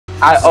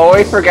I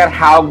always forget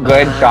how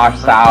good Josh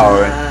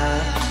sounds.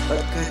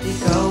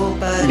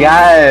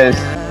 Yes,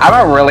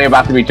 I'm really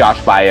about to be Josh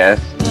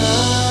biased.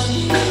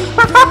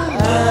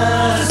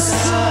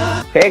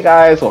 Hey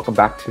guys, welcome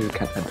back to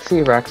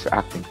KENTCLARK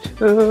reacting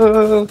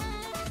to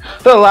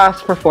the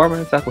last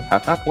performance that we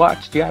have not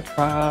watched yet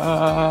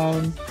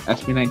from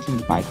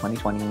SB19 by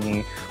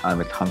 2020. It's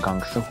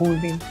Hanggang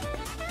Huli.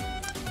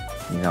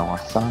 You know our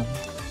song.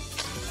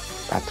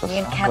 That's what me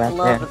and Ken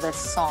love this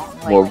song.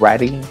 We're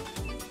ready.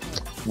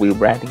 We're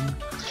ready.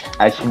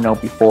 As you know,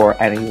 before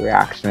any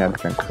reaction, I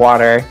drink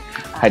water.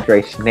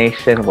 Hydration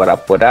Nation, what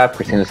up, what up?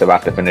 Christina's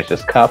about to finish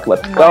this cup.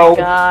 Let's go. Oh my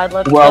God,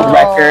 let's World go.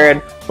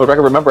 record. World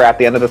record. Remember, at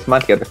the end of this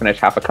month, you have to finish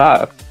half a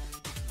cup.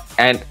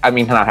 And, I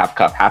mean, not half a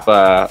cup, half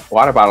a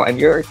water bottle. And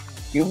you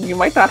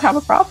might not have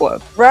a problem.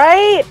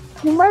 Right?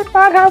 You might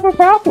not have a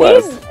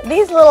problem.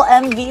 These little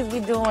MVs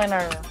we doing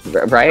are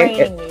right?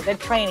 training me. They're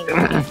training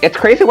me. It's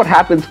crazy what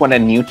happens when a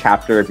new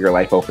chapter of your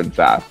life opens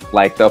up.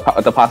 Like, the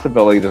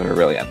possibilities are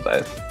really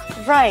endless.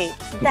 Right.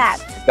 That.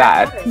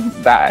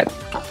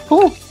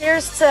 Ooh.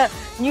 Cheers to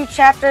new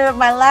chapter of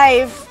my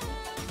life.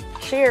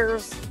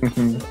 Cheers.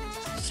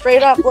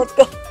 Straight up. Let's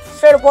go.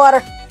 Straight up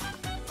water.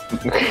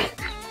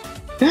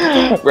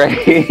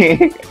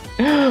 Ready?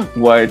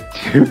 1,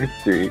 2,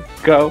 3,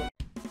 go.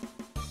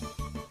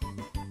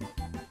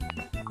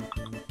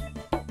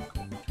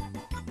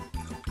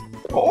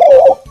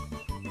 Oh!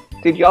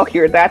 Did y'all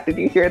hear that? Did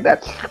you hear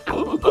that?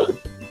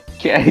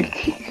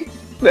 Okay.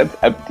 That's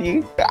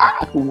empty.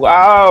 Ah,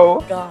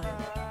 wow. God.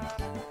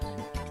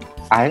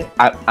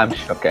 I'm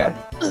shooked.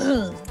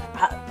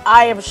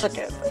 I am shooked.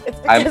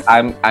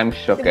 I'm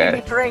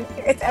shooked. Drink.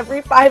 It's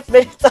every 5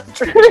 minutes I'm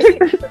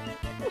drinking.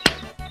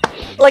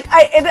 Like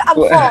I'm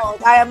full.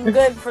 I am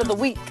good for the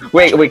week.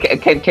 Wait.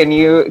 Can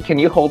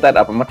you hold that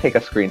up? I'm gonna take a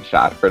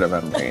screenshot for the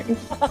memory.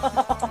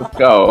 Let's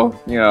go.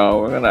 You know,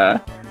 we're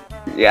gonna.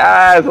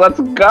 Yes, let's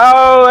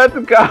go. Let's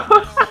go.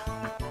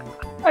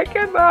 I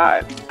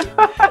cannot.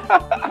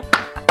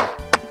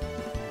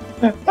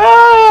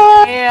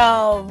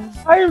 Damn.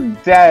 I'm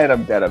dead.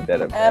 I'm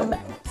dead.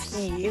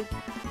 MT.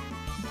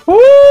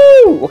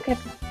 Woo! Look at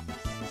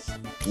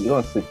you.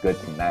 Gonna sleep good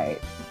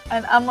tonight.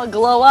 And I'm gonna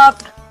glow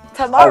up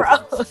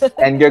tomorrow. Oh,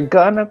 and you're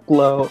gonna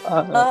glow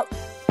up.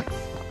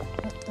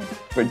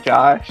 For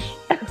Josh.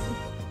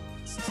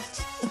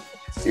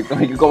 You're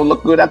gonna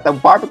look good at the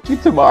barbecue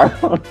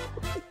tomorrow.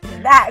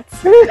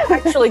 That's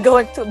actually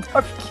going to a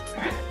barbecue.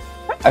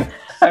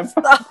 I'm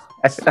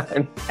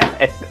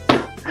dead.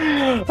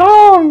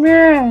 Oh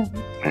man.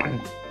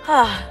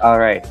 All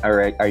right.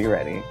 Are you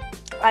ready?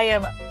 I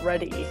am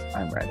ready.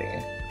 I'm ready.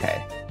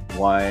 Okay.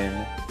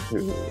 1,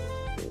 2,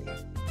 3,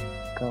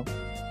 go.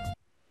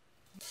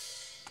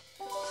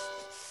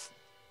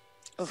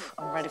 Oof,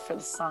 I'm ready for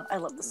the song. I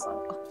love the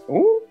song.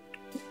 Ooh.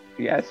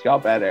 Yes, y'all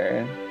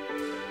better.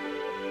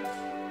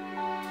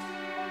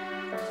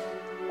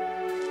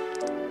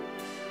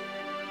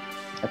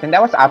 I think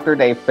that was after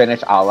they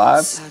finished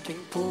Olive.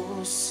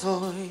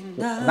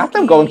 Not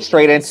them going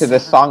straight into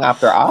this song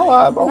after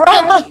Olive.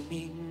 Right.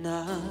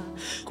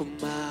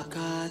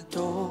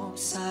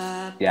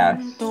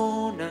 Yes.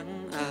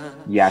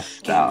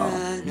 Yes, though.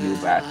 You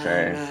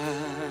better.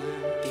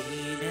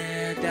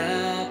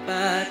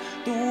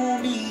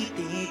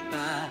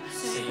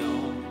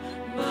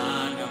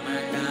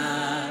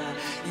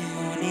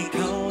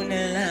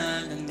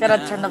 Gotta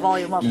turn the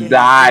volume up.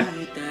 That.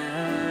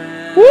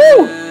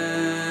 Woo!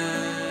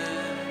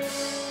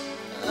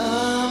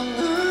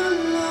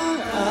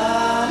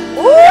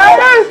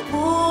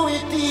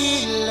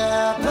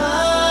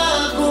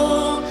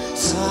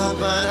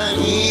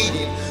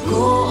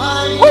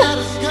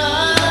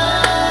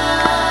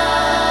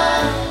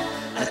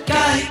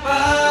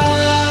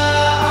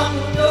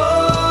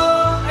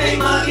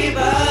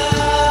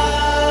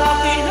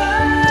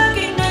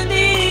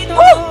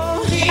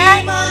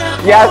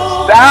 Yes,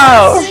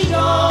 now.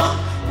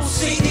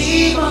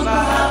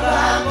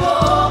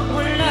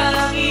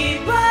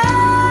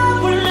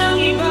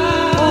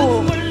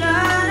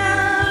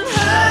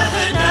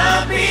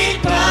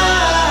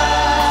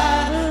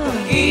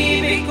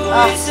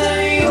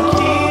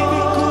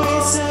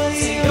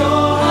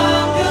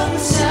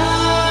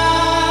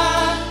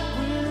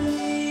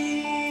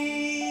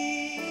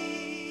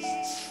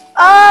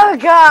 Oh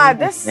God,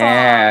 this song.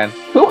 Man,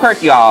 who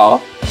hurt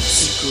y'all?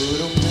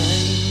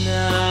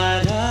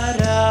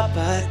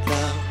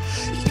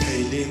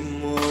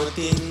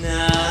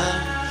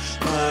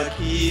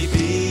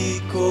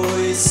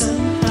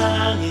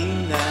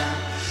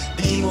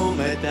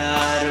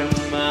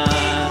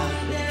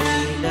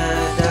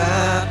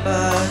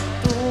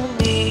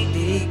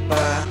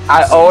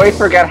 I always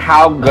forget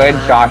how good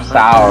Josh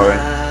sounds.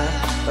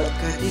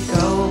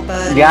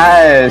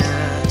 Yes.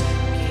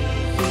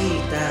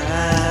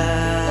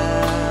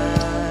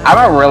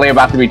 I'm really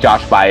about to be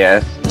Josh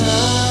biased.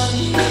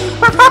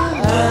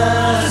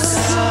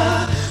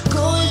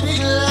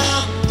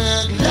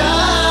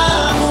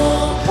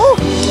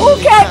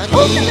 Okay.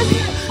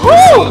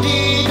 Woo!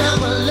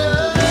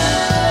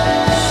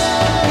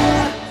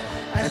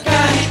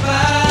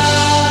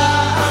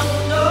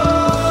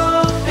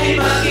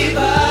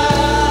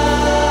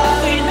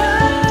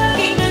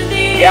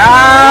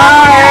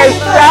 Nice!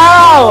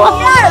 Go!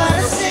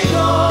 Yes!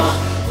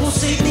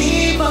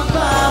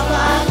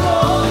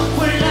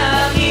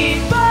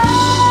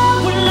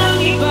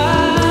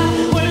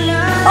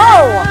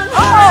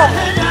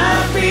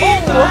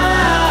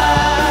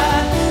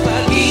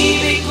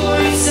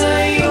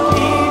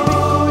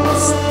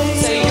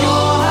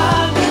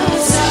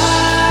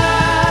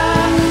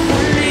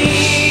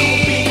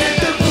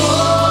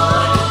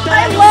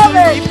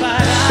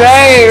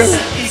 Same!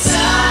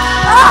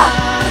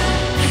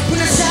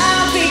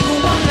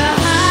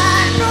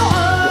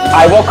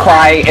 I will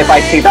cry if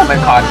I see them in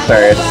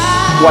concert.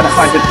 100%.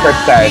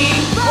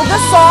 Well,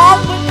 this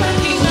song.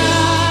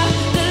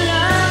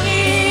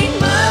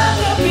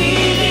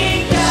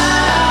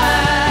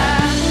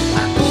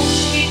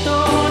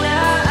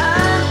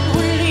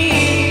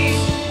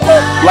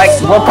 Like,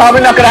 we're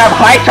probably not gonna have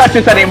high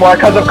touches anymore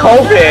because of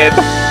COVID.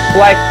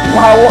 Like,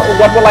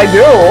 what will I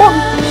do?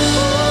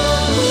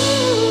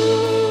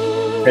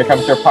 Here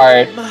comes your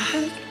part.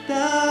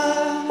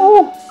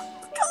 Oh,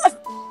 God.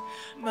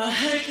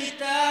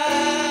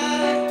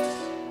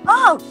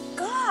 Oh,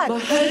 God.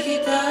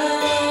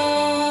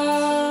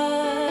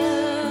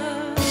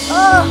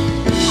 Oh,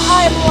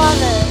 I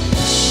love it.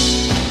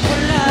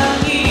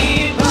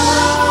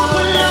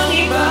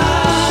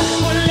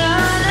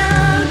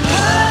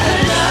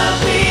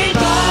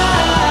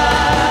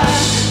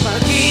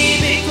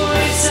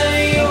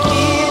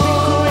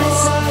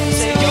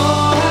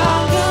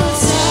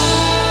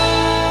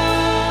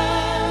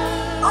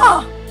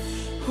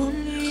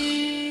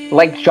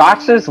 like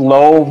Josh's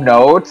low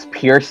notes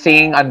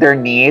piercing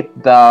underneath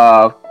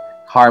the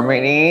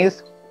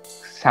harmonies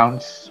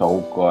sounds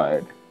so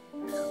good.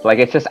 Like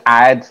it just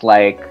adds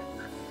like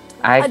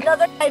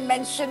another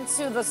dimension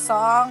to the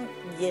song.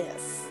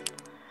 Yes,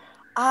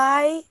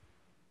 I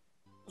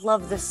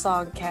love this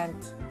song,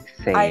 Kent.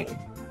 Same.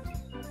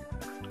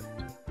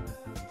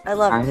 I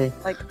love it.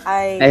 Like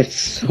it's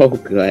so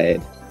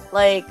good.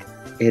 Like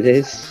it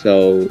is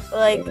so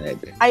like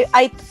good.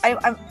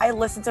 I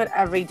listen to it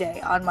every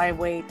day on my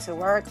way to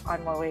work,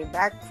 on my way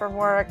back from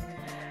work,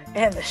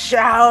 in the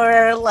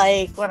shower,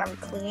 like when I'm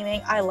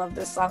cleaning. I love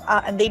this song,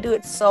 and they do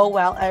it so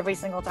well every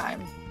single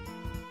time.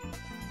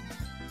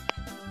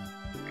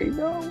 I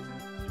know.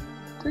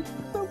 It's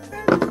so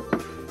good.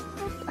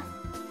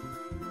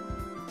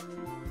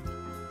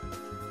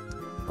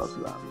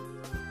 Love them.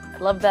 I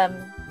love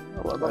them.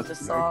 I love this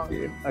song.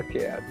 I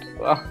can't.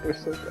 Oh, they're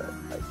so good.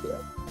 I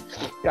can't.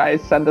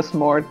 Guys, send us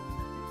more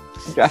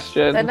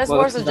suggestions. Send us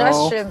more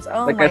suggestions.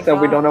 Oh like my I said,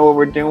 God. we don't know what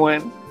we're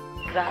doing.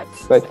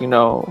 That's... But you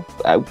know,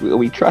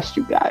 we trust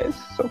you guys.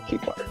 So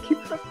keep them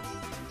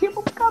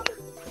coming.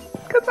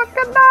 Because I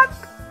cannot.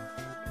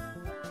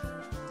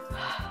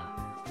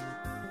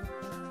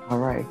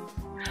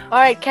 All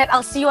right, Ken,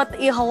 I'll see you at the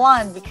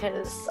Ihawan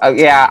because...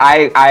 yeah,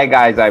 I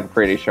guys, I'm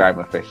pretty sure I'm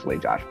officially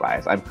Josh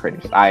Bias. I'm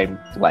think I'm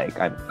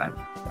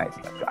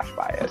Josh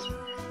Bias.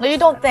 No, you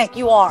don't think,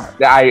 you are.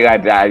 I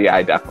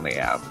definitely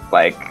am.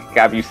 Like,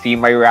 have you seen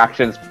my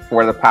reactions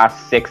for the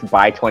past 6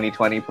 by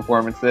 2020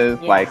 performances?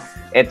 Yeah. Like,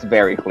 it's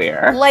very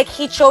clear. Like,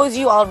 he chose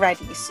you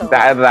already, so...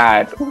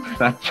 That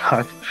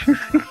Josh...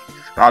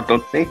 God,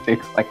 don't say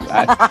things like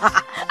that.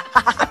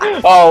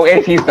 Oh,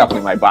 he's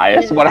definitely my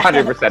bias,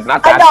 100%.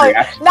 Not that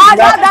reaction. Not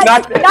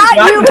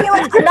you,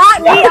 Felix,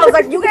 not me. I was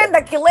like, you getting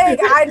the killing.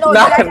 I know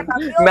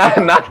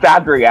not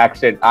that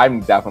reaction. I'm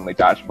definitely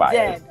Josh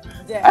bias.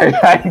 Dead.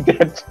 I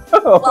did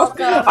too.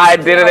 Welcome. I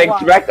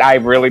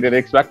really didn't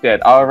expect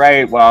it. All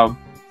right, well,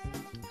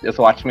 just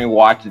watch me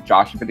watch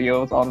Josh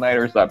videos all night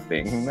or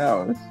something. Who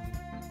knows?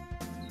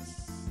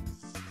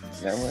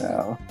 Never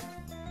know.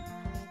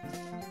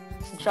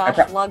 Josh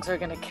vlogs are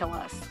gonna kill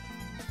us.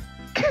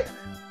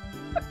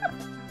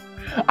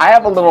 I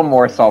have a little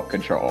more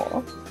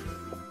self-control.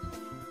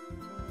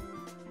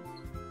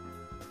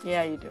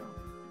 Yeah, you do.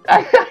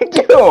 I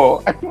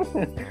do.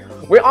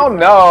 We all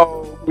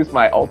know who's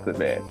my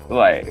ultimate.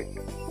 Like,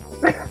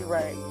 you're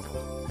right.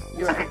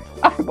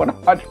 I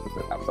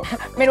 100% have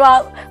something.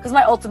 Meanwhile, who's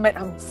my ultimate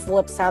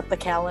flips out the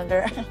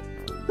calendar.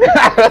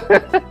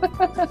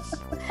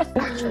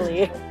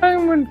 Actually,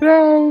 I'm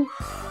down.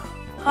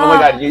 Oh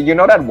my God! You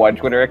know that one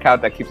Twitter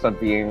account that keeps on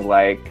being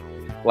like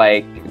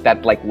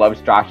that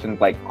loves Josh and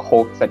like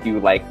quotes that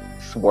you like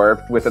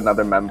swerved with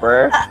another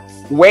member.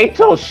 Wait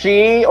till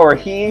she or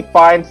he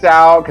finds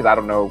out, because I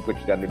don't know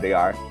which gender they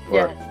are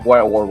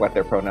or what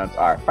their pronouns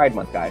are. Pride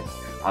Month, guys.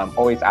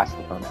 Always ask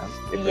the pronouns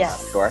if you're not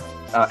sure.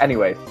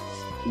 Anyways,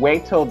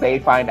 wait till they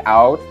find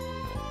out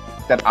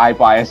that I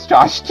bias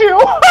Josh too.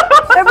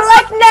 They'll be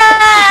like,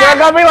 no. They're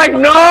gonna be like,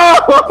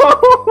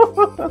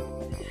 no.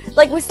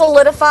 Like we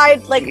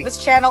solidified, like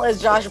this channel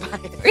is Josh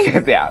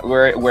bias. Yeah,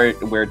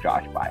 we're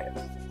Josh bias.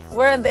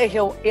 We're in the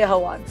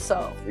Ihawan,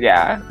 so.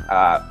 Yeah.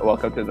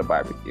 Welcome to the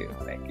barbecue.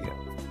 Thank you.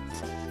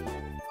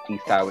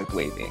 G-Style is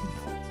waving.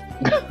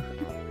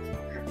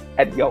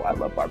 And yo, I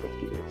love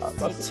barbecue. I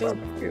love me too.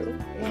 Barbecue.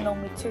 You know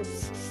me too.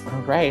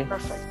 All right.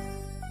 Perfect.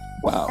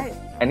 Wow. Right.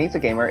 And he's a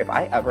gamer. If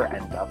I ever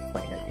end up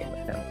playing a game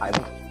with him, I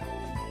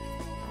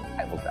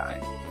will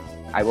die.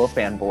 I will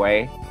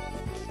fanboy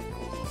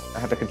I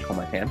have to control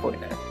my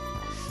fanboyness.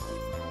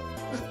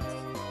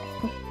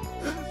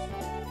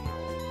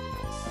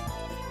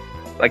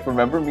 Like,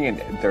 remember me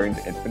during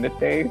the Infinite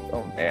days?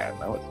 Oh man,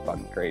 that was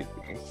fucking crazy.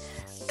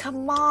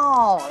 Come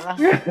on.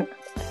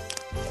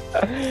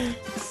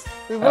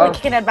 We really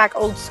kicking it back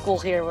old school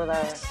here with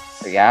our...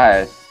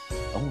 Yes.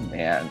 Oh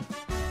man.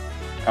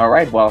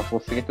 Alright, well,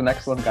 we'll see you at the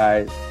next one,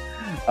 guys.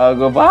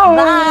 Goodbye.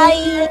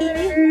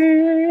 Bye.